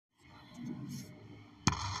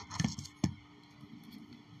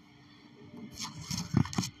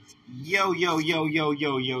Yo, yo, yo, yo,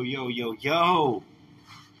 yo, yo, yo, yo, yo.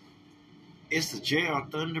 It's the JR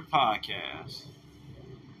Thunder Podcast.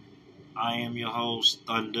 I am your host,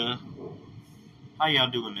 Thunder. How y'all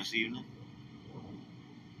doing this evening?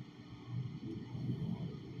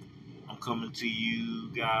 I'm coming to you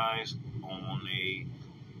guys on a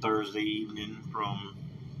Thursday evening from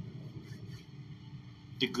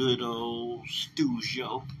the good old Stew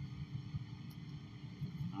Show,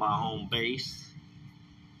 my home base.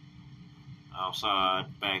 Outside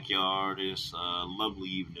backyard. It's a lovely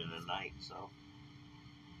evening tonight, so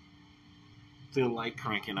feel like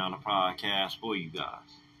cranking out a podcast for you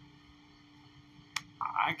guys.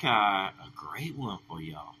 I got a great one for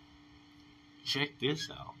y'all. Check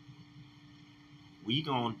this out. We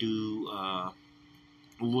gonna do a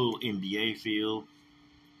little NBA field.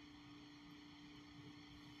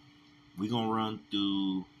 We gonna run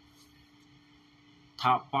through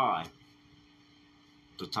top five.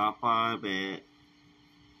 The top five at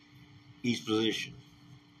each position.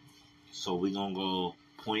 So we gonna go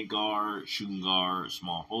point guard, shooting guard,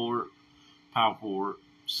 small forward, power forward,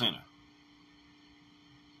 center.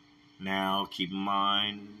 Now keep in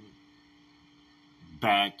mind,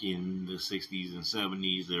 back in the 60s and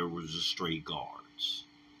 70s, there was just straight guards.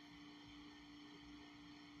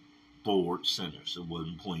 Forward, centers. It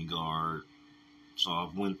wasn't point guard. So I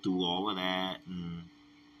went through all of that, and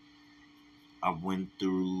I went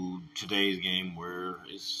through today's game where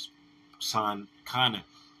it's kind of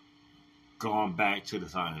gone back to the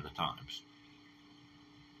sign of the times,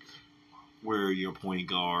 where your point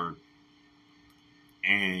guard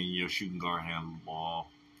and your shooting guard handle the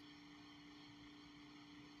ball.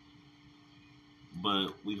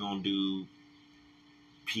 But we're going to do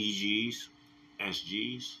PGs,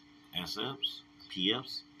 SGs, SFs,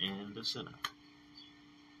 PFs, and the center.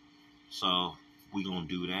 So we're going to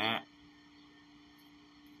do that.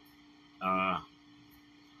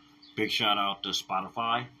 Big shout out to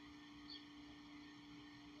Spotify.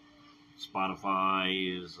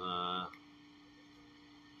 Spotify is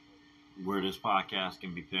where this podcast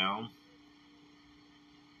can be found.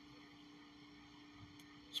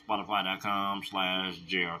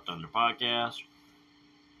 Spotify.com/JR Thunder Podcast.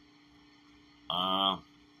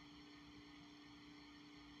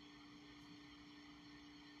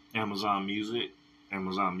 Amazon Music.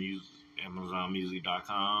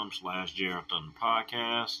 AmazonMusic.com/JR Thunder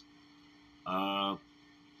Podcast.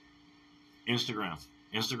 Instagram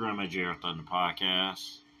at JR Thunder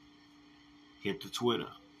Podcast. Hit the Twitter.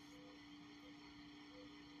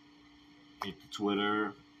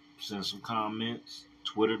 Send some comments.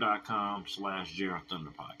 Twitter.com/JR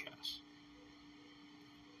Thunder Podcast.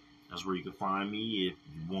 That's where you can find me if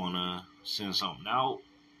you want to send something out.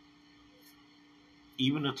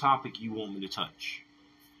 Even a topic you want me to touch,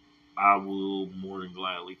 I will more than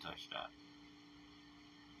gladly touch that.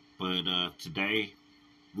 But today,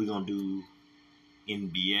 we're going to do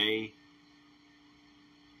NBA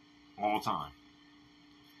all time.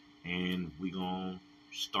 And we're going to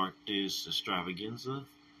start this extravaganza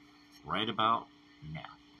right about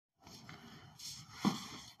now.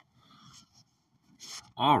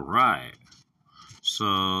 All right.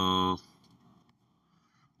 So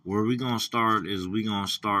where we're going to start is we're going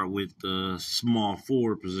to start with the small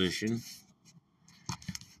forward position.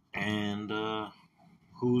 And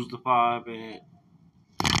who's the five at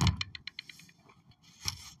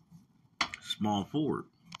small forward?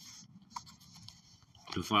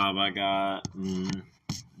 The five I got,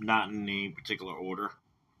 not in any particular order.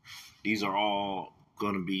 These are all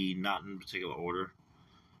going to be not in particular order.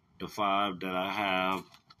 The five that I have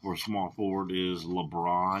for small forward is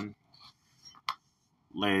LeBron,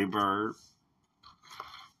 Larry Bird,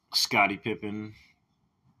 Scottie Pippen,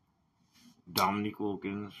 Dominique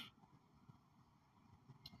Wilkins,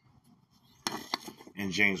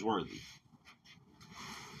 and James Worthy.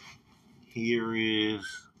 Here is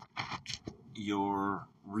your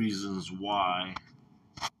reasons why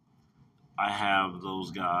I have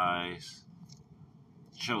those guys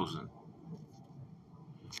chosen.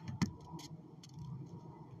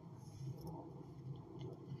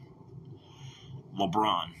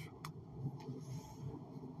 LeBron,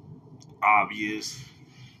 obvious,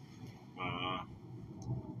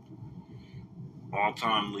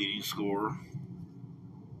 all-time leading scorer,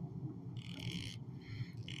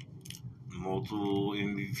 multiple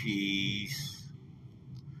MVPs,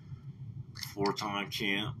 four-time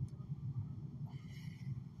champ.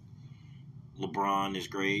 LeBron is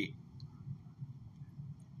great.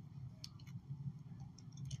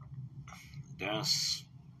 That's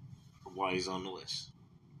why he's on the list.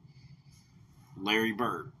 Larry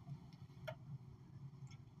Bird.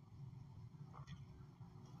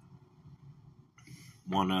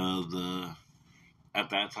 one of the, at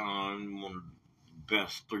that time, one of the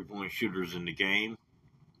best 3-point shooters in the game.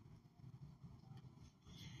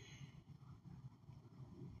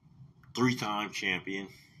 Three-time champion.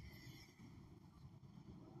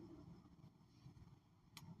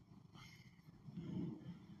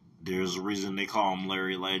 There's a reason they call him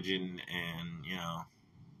Larry Legend, and,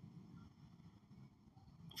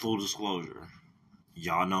 full disclosure,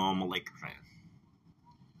 y'all know I'm a Laker fan.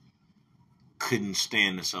 Couldn't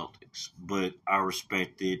stand the Celtics, but I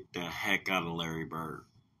respected the heck out of Larry Bird.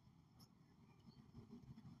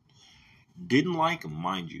 Didn't like him,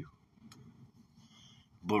 mind you,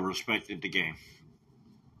 but respected the game.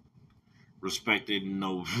 Respected,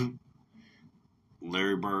 no,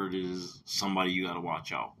 Larry Bird is somebody you got to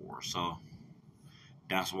watch out for. So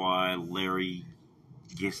that's why Larry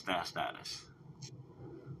gets that status.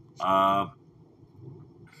 Uh,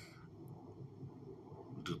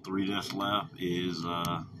 the three that's left is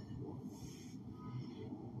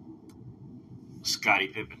Scottie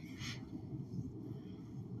Pippen.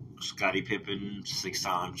 Scottie Pippen,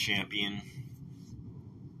 6-time champion.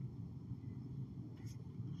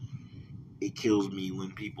 It kills me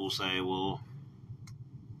when people say, well,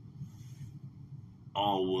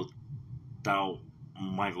 oh, without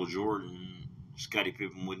Michael Jordan, Scottie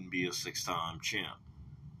Pippen wouldn't be a 6-time champ.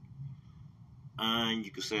 And you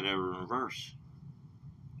could say that in reverse.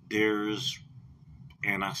 There's,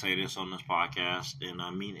 and I say this on this podcast, and I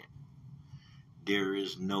mean it, there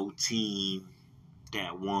is no team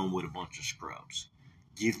that won with a bunch of scrubs.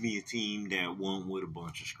 Give me a team that won with a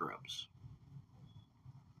bunch of scrubs.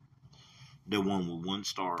 That won with one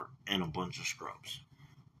star and a bunch of scrubs.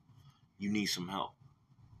 You need some help.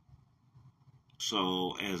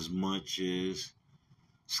 So as much as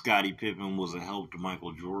Scottie Pippen was a help to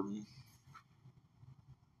Michael Jordan,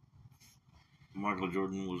 Michael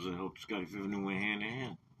Jordan was a help to Scottie Pippen, who went hand in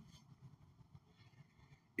hand.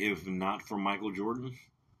 If not for Michael Jordan,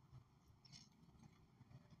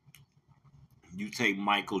 you take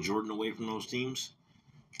Michael Jordan away from those teams,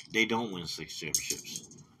 they don't win 6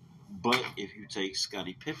 championships. But if you take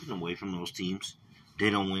Scottie Pippen away from those teams, they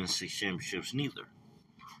don't win 6 championships neither.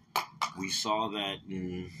 We saw that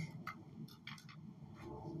in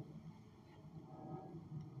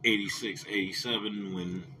 86, 87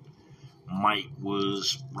 when Mike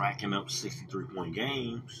was racking up 63-point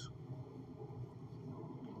games.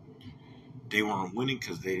 They weren't winning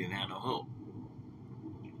because they didn't have no help.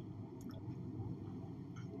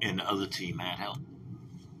 And the other team had help.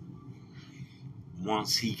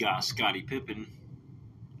 Once he got Scottie Pippen,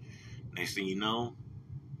 next thing you know,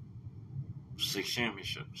 6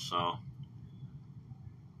 championships. So,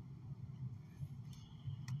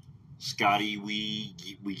 Scottie, we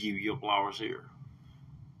give you flowers here.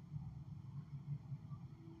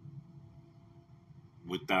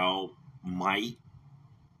 Without Mike,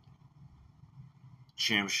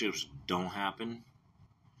 championships don't happen.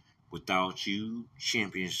 Without you,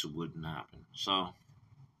 championships wouldn't happen. So,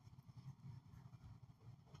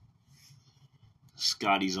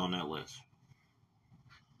 Scottie's on that list.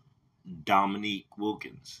 Dominique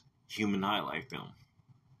Wilkins, human highlight film.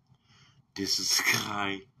 This is a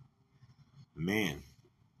guy, man.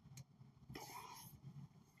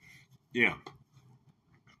 Yeah.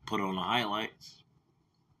 Put on the highlights.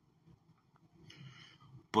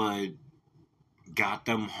 But got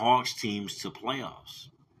them Hawks teams to playoffs.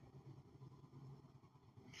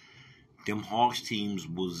 Them Hawks teams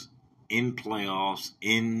was in playoffs,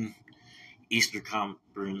 in Eastern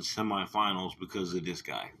Conference semifinals because of this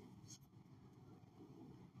guy.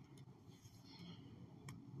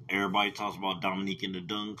 Everybody talks about Dominique and the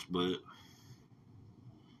dunks, but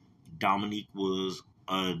Dominique was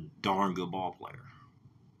a darn good ball player.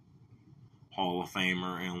 Hall of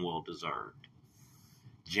Famer and well deserved.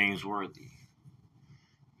 James Worthy.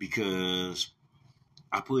 Because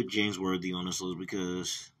I put James Worthy on this list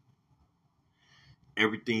because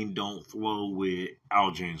everything don't flow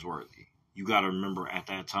without James Worthy. You got to remember at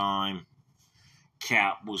that time,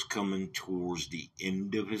 Cap was coming towards the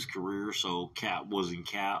end of his career, so Cap wasn't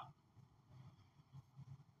Cap.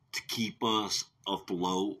 To keep us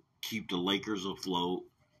afloat, keep the Lakers afloat.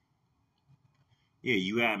 Yeah,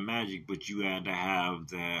 you had Magic, but you had to have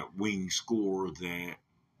that wing scorer that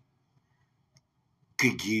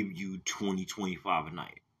could give you 20, 25 a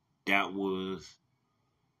night. That was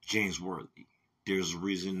James Worthy. There's a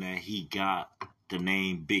reason that he got the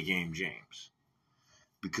name Big Game James.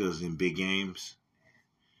 Because in big games,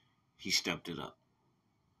 he stepped it up.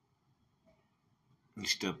 He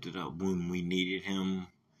stepped it up when we needed him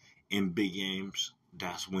in big games.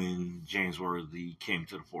 That's when James Worthy came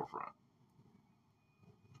to the forefront.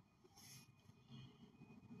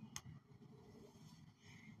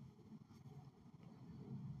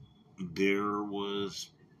 There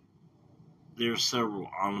are several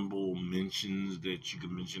honorable mentions that you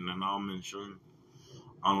can mention, and I'll mention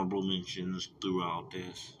honorable mentions throughout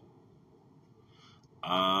this.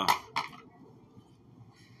 Uh,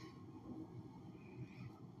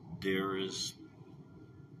 there is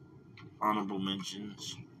honorable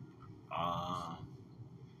mentions. I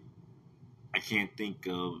can't think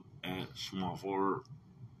of at small forward.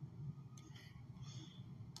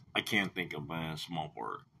 I can't think of a small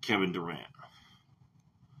forward. Kevin Durant,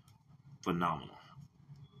 phenomenal.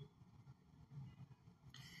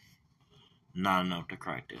 Not enough to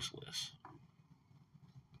crack this list.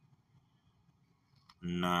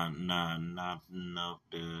 Not enough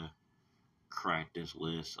to crack this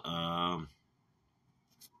list. One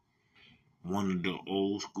of the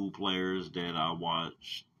old school players that I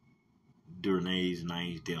watched during the 80s and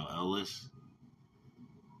 90s, Dale Ellis.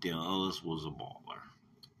 Dale Ellis was a baller.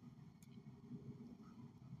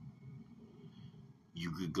 You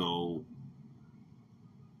could go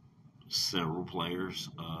several players.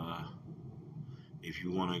 If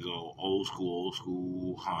you want to go old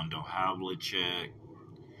school, Hondo Havlicek.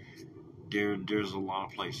 There's a lot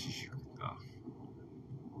of places you can go.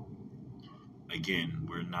 Again,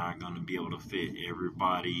 we're not going to be able to fit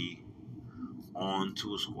everybody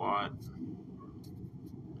onto a squad,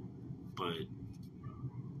 but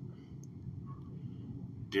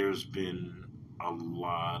there's been a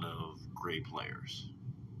lot of great players.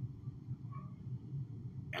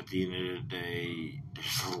 At the end of the day,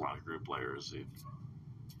 there's a lot of great players.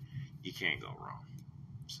 You can't go wrong.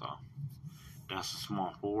 So that's the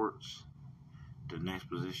small forwards. The next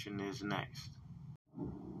position is next.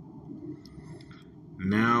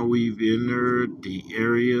 Now we've entered the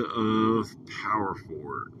area of power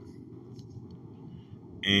forward.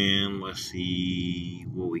 And let's see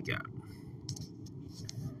what we got.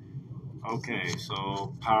 Okay,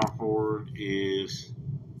 so power forward is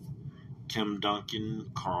Tim Duncan,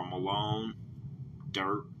 Karl Malone,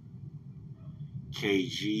 Dirk,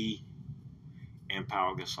 KG, and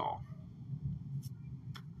Pau Gasol.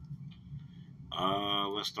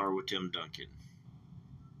 Let's start with Tim Duncan.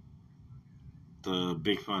 The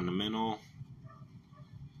big fundamental.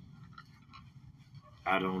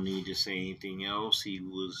 I don't need to say anything else. He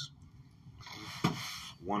was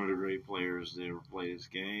one of the great players that ever played this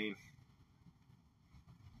game.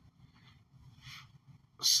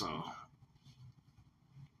 So,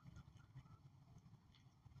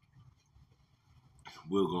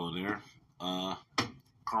 we'll go there.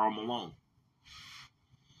 Karl Malone.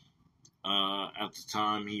 At the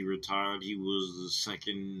time he retired, he was the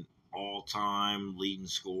second all-time leading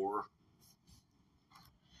scorer.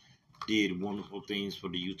 Did wonderful things for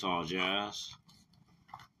the Utah Jazz.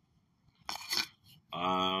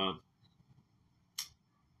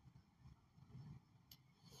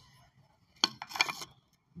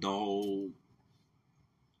 The whole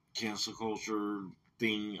cancel culture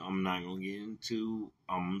thing, I'm not going to get into.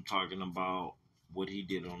 I'm talking about what he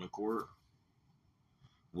did on the court.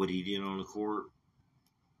 What he did on the court,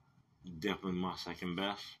 definitely my second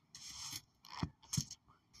best.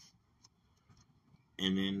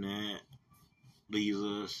 And then that leaves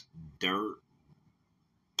us Dirk,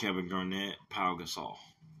 Kevin Garnett, Pau Gasol.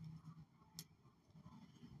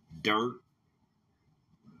 Dirk,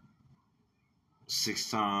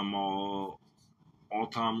 6-time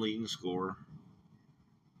all-time leading scorer,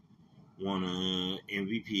 won an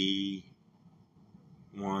MVP,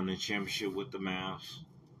 won a championship with the Mavs.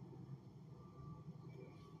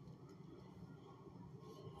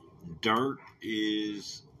 Dirk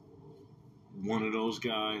is one of those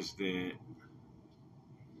guys that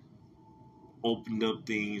opened up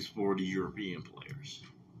things for the European players.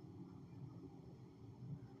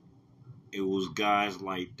 It was guys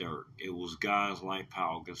like Dirk. It was guys like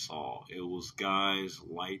Pau Gasol. It was guys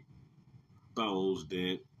like those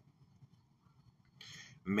that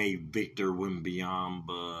made Victor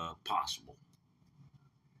Wembanyama possible.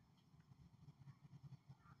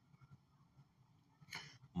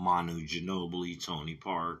 Manu Ginobili, Tony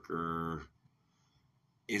Parker.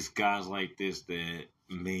 It's guys like this that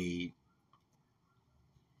made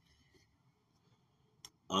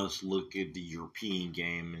us look at the European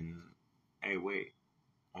game and, hey, wait,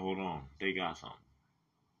 hold on, they got something.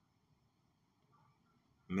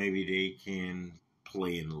 Maybe they can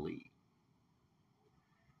play in the league.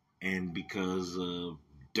 And because of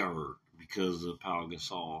Dirk, because of Pau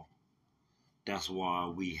Gasol, that's why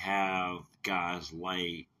we have guys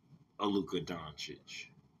like Luka Doncic.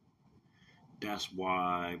 That's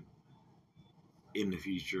why in the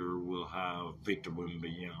future we'll have Victor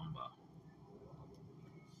Wembanyama.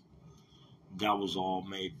 That was all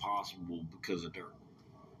made possible because of Dirk.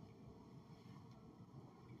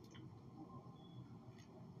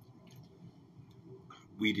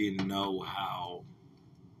 we didn't know how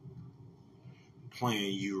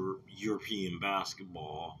playing European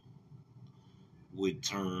basketball would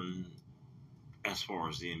turn as far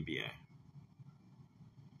as the NBA.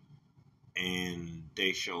 And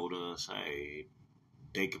they showed us, hey,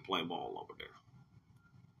 they could play ball over there.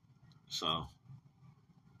 So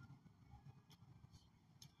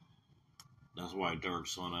that's why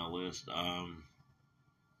Dirk's on that list.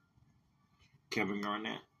 Kevin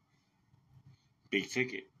Garnett, big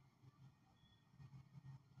ticket.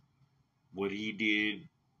 What he did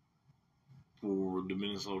for the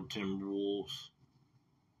Minnesota Timberwolves,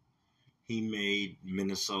 he made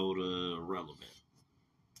Minnesota relevant.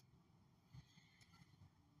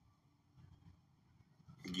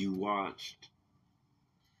 You watched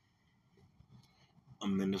a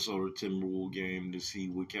Minnesota Timberwolves game to see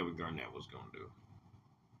what Kevin Garnett was going to do.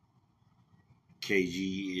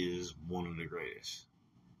 KG is one of the greatest.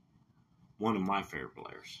 One of my favorite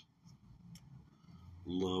players.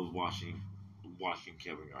 Love watching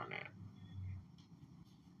Kevin Garnett.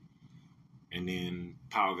 And then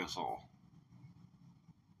Pau Gasol.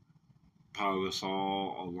 Pau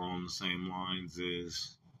Gasol along the same lines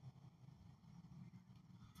as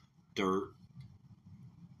Dirk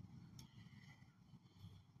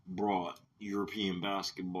brought European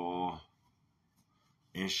basketball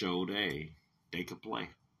and showed, hey, they could play.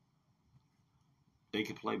 They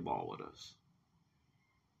could play ball with us.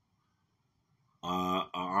 An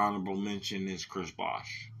honorable mention is Chris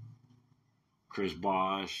Bosh. Chris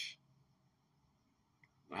Bosh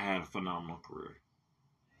had a phenomenal career.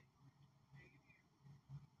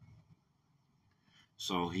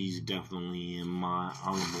 So he's definitely in my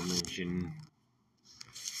honorable mention.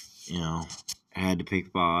 You know, I had to pick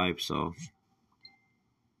 5, so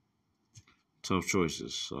tough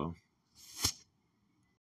choices. So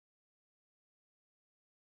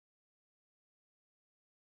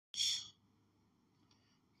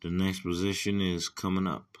the next position is coming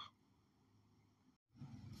up.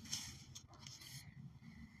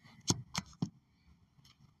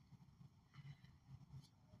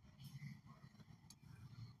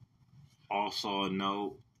 Also a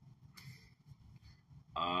note,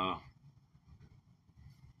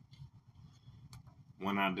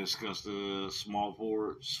 when I discussed the small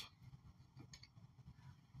forwards,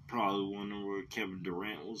 probably wondering where Kevin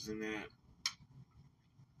Durant was in that.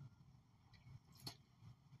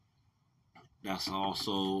 That's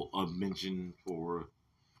also a mention for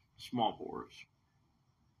small forwards.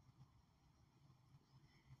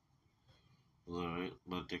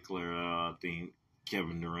 Let declare, I think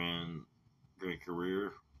Kevin Durant, great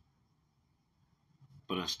career,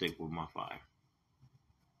 but I stick with my 5.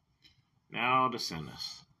 Now the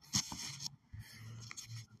centers.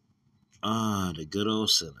 The good old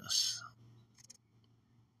centers.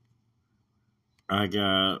 I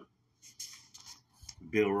got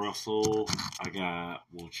Bill Russell. I got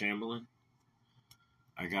Will Chamberlain.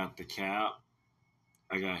 I got the Cap.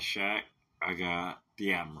 I got Shaq. I got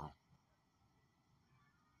the Admiral.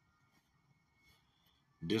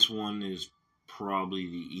 This one is probably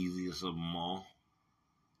the easiest of them all.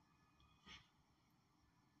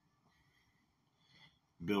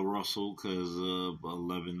 Bill Russell, because of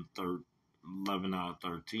 11 out of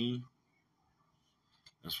 13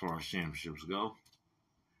 as far as championships go.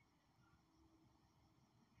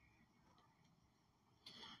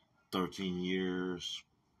 "13 years,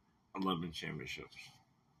 11 championships."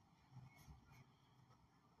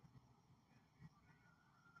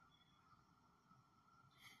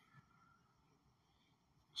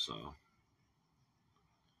 So,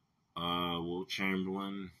 Will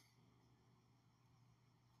Chamberlain,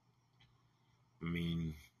 I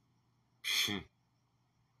mean,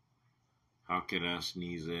 how could I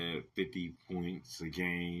sneeze at 50 points a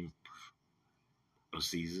game, a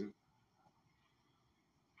season?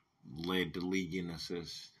 Led the league in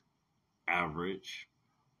assists, average.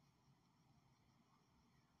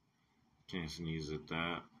 Can't sneeze at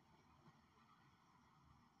that.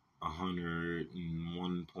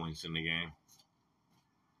 101 points in the game.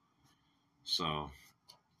 So,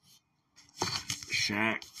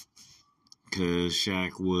 Shaq, because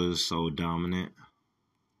Shaq was so dominant.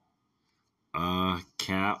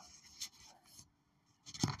 Cap,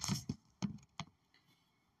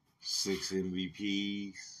 6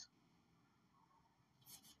 MVPs,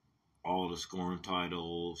 all the scoring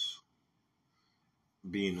titles,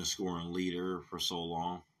 being a scoring leader for so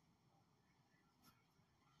long.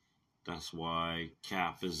 That's why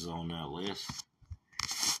Cap is on that list.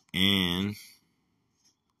 And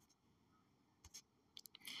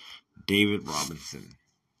David Robinson.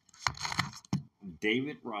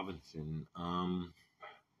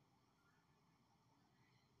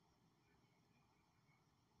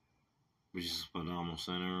 which is a phenomenal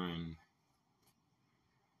center and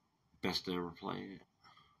best to ever play it.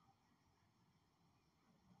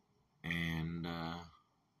 And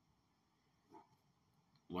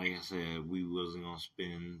like I said, we wasn't gonna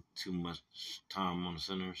spend too much time on the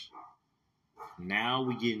centers. Now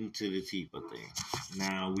we get into the Tifa thing.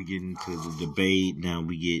 Now we get into the debate. Now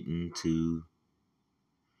we get into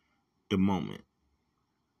the moment.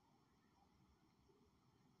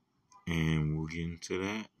 And we'll get into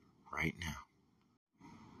that right now.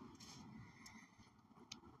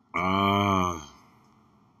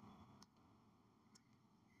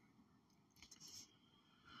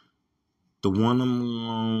 The one I'm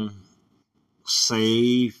gonna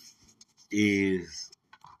save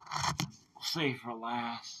for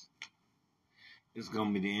last. It's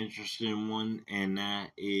gonna be the interesting one, and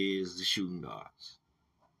that is the shooting guards,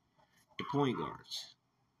 the point guards.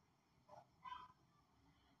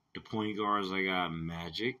 The point guards, I got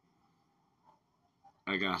Magic,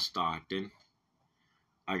 I got Stockton,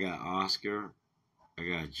 I got Oscar, I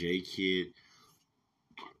got J Kidd,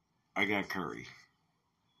 I got Curry.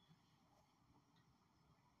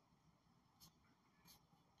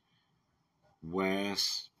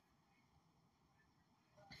 West,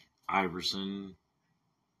 Iverson,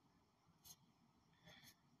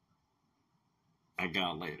 I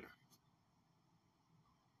got later.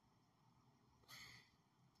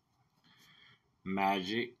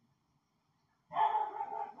 Magic.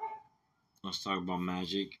 Let's talk about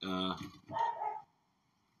Magic.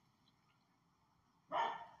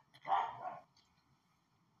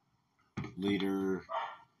 Leader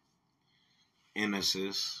in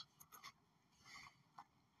assists.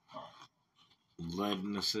 Led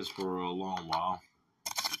in assists for a long while.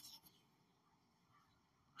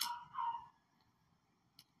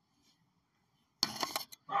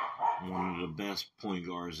 One of the best point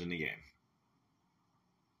guards in the game.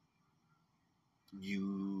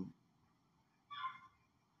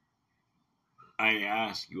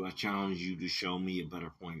 I challenge you to show me a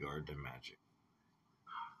better point guard than Magic.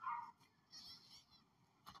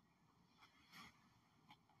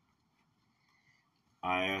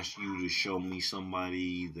 I ask you to show me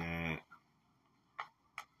somebody that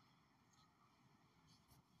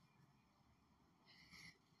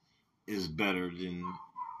is better than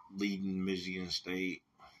leading Michigan State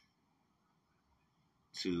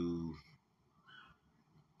to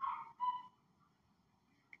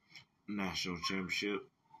national championship,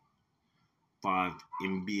 5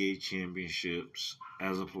 NBA championships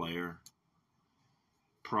as a player.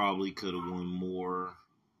 Probably could have won more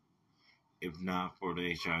if not for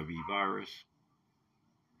the HIV virus.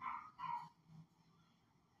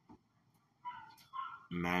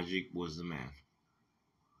 Magic was the man.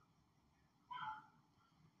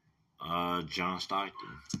 John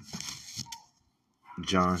Stockton.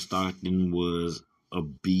 John Stockton was a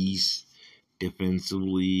beast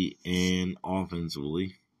defensively and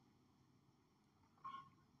offensively.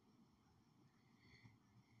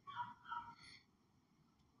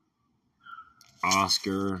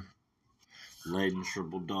 Oscar led in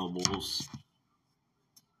triple doubles.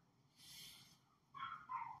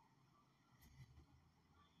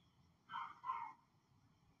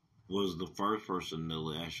 Was the first person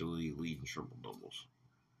to actually lead in triple doubles.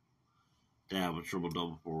 To have a triple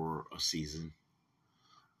double for a season.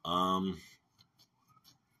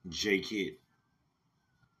 J Kidd.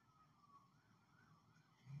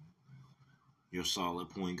 Your solid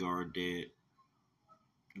point guard that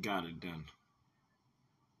got it done.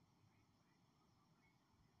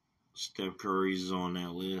 Steph Curry's on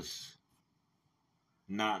that list.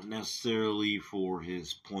 Not necessarily for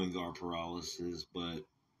his point guard paralysis, but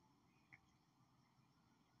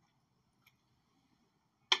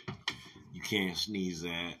you can't sneeze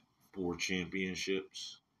at 4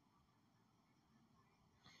 championships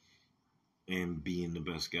and being the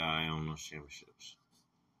best guy on those championships.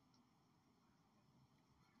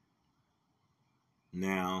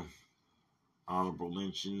 Now, honorable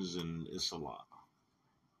mentions, and it's a lot.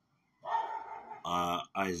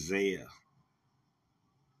 Isaiah,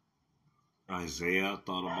 I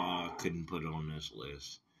thought about, I couldn't put on this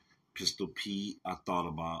list. Pistol Pete, I thought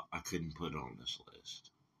about, I couldn't put on this list.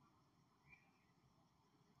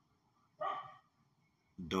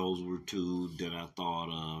 Those were 2 that I thought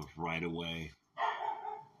of right away.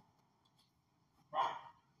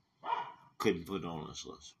 Couldn't put on this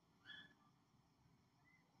list.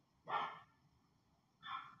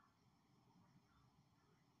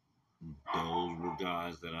 Those were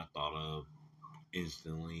guys that I thought of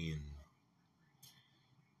instantly and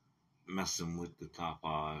messing with the top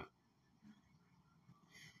 5.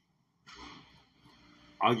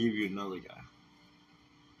 I'll give you another guy.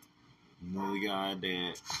 Another guy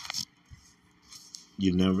that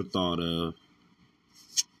you never thought of,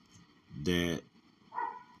 that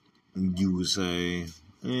you would say,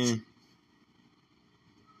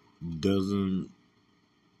 doesn't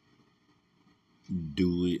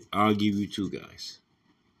do it. I'll give you two guys.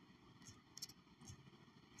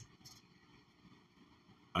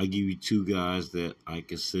 I give you two guys that I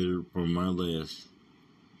considered from my list,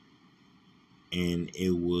 and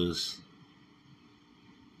it was,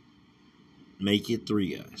 make it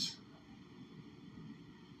three guys.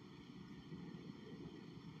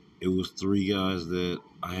 It was three guys that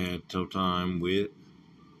I had a tough time with.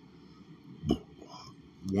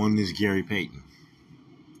 One is Gary Payton,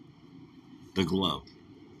 the glove.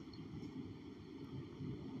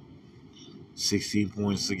 16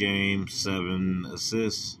 points a game, 7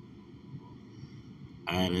 assists.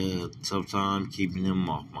 I had a tough time keeping him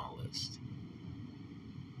off my list.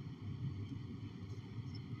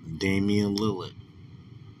 Damian Lillard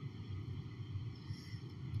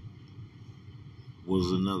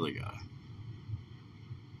was another guy.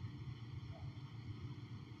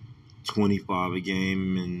 25 a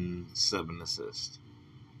game and 7 assists.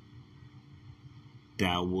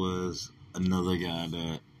 That was another guy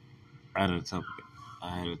that I had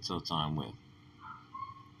a tough time with.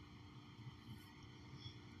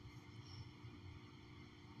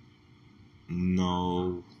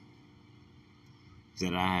 Know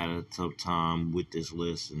that I had a tough time with this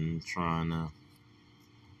list and trying to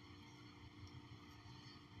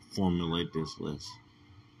formulate this list.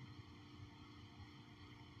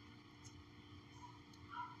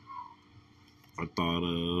 I thought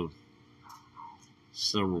of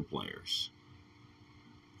several players.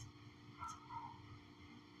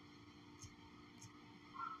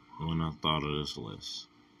 When I thought of this list.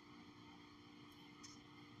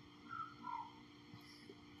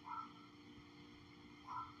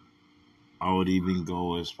 I would even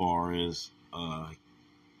go as far as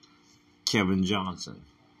Kevin Johnson.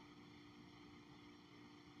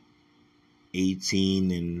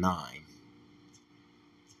 18-9.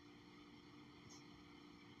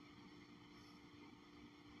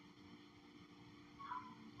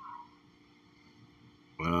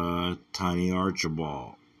 Tiny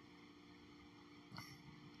Archibald.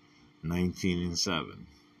 19-7.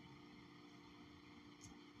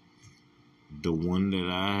 The one that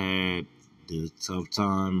I had the tough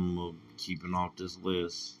time of keeping off this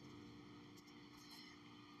list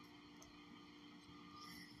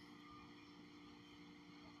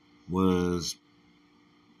was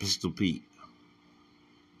Pistol Pete.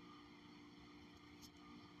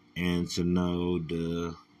 And to know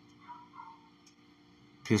the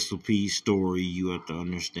Pistol Pete story, you have to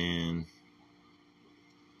understand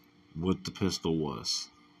what the pistol was.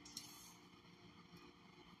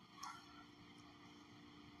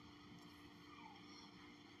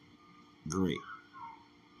 Great.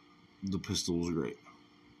 The pistol was great.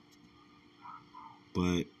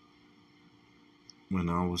 But when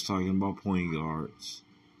I was talking about point guards,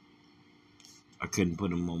 I couldn't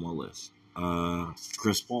put him on my list.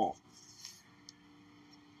 Chris Paul.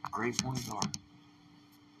 Great point guard.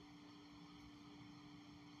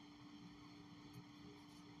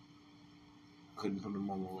 Couldn't put him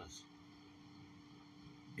on my list.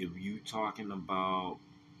 If you talking about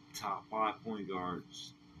top 5 point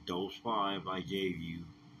guards, those 5 I gave you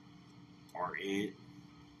are it.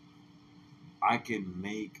 I could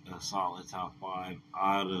make a solid top 5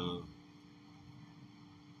 out of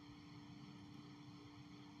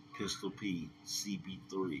Pistol Pete,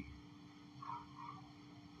 CP3.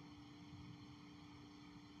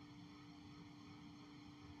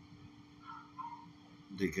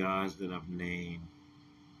 The guys that I've named,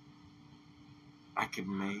 I could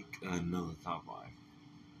make another top 5.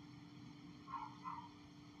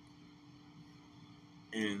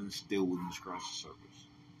 And still wouldn't scratch the surface.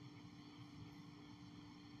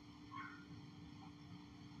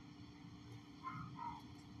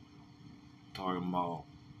 Talking about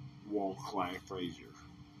Walt Clyde Frazier.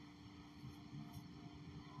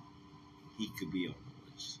 He could be on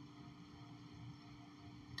the list.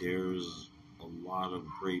 There's a lot of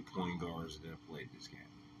great point guards that have played this game.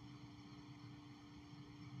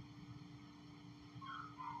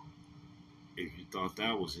 If you thought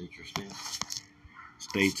that was interesting,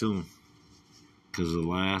 stay tuned. Because the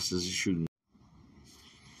last is a shooting.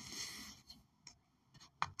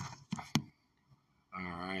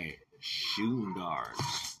 Alright, shooting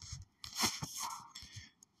guards.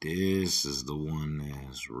 This is the one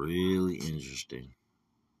that's really interesting.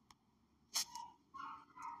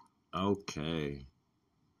 Okay.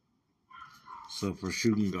 So for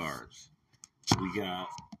shooting guards, we got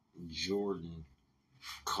Jordan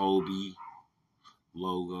Kobe,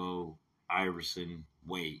 logo, Iverson,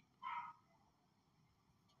 Wade.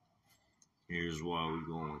 Here's why we're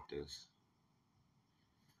going with this.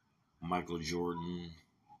 Michael Jordan,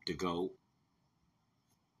 the GOAT.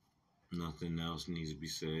 Nothing else needs to be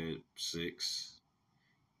said. 6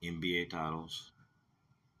 NBA titles.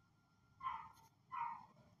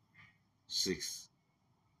 6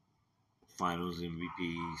 Finals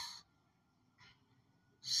MVPs.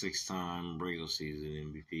 6-time regular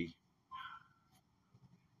season MVP.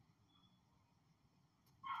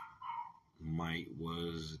 Mike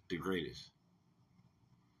was the greatest.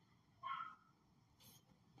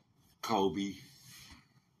 Kobe,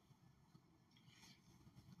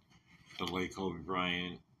 the late Kobe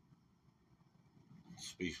Bryant,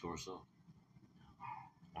 speaks for itself.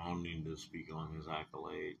 I don't need to speak on his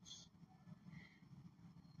accolades.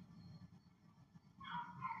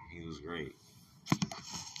 He was great.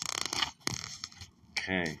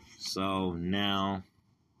 Okay, so now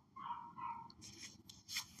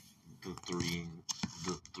the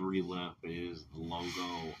three left is the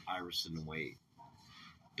logo, Iverson and Wade.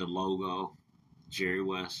 The logo, Jerry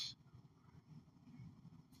West.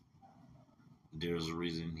 There's a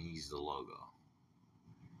reason he's the logo.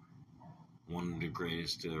 One of the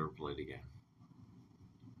greatest to ever play the game.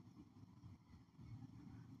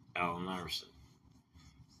 Allen Iverson.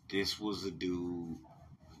 This was a dude.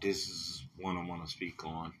 This is one I want to speak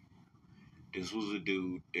on. This was a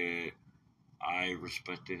dude that I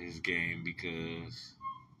respected his game because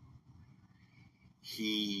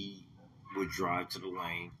he would drive to the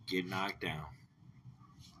lane, get knocked down,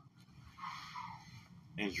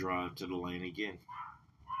 and drive to the lane again.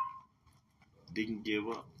 Didn't give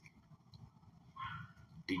up.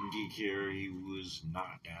 Didn't get care. He was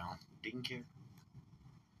knocked down. Didn't care.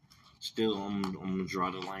 Still, I'm gonna draw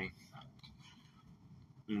the lane.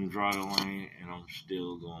 I'm gonna draw the lane, and I'm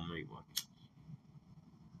still gonna make money.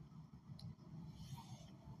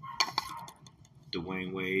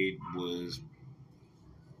 Dwayne Wade was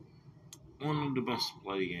one of the best to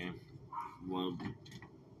play the game.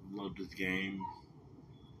 Loved his game.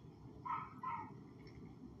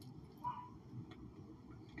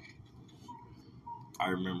 I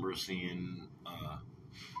remember seeing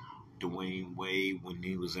Dwayne Wade when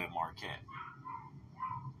he was at Marquette.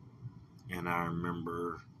 And I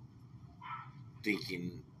remember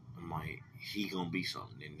thinking, I'm like, he gonna be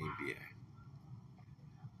something in the NBA.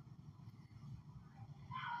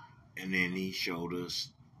 And then he showed us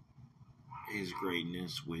his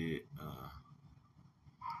greatness with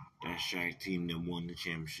that Shaq team that won the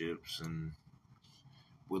championships and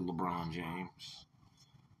with LeBron James.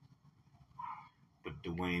 But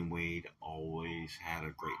Dwayne Wade always had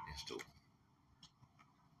a greatness to him.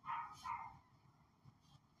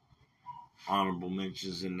 Honorable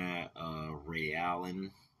mentions in that, Ray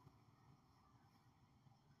Allen,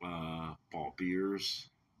 Paul Pierce,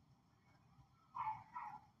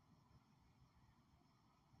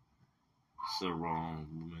 several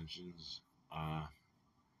honorable mentions.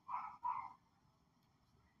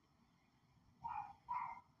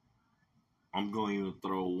 I'm going to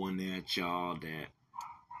throw one at y'all that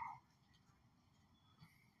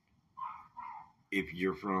if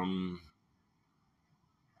you're from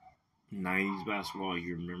 90s basketball,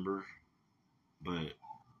 you remember, but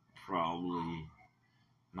probably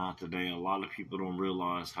not today. A lot of people don't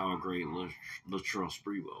realize how great Latrell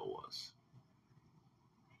Sprewell was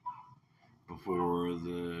before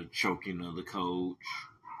the choking of the coach,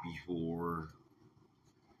 before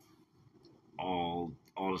all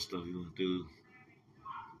the stuff he went through.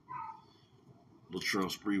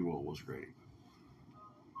 Latrell Sprewell was great.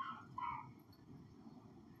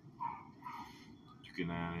 You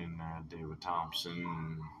can add in David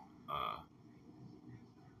Thompson,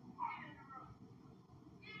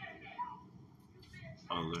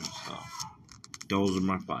 other stuff. Those are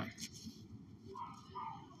my 5.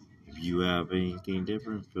 If you have anything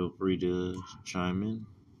different, feel free to chime in.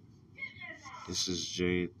 This is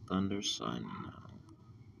Jay Thunder signing out.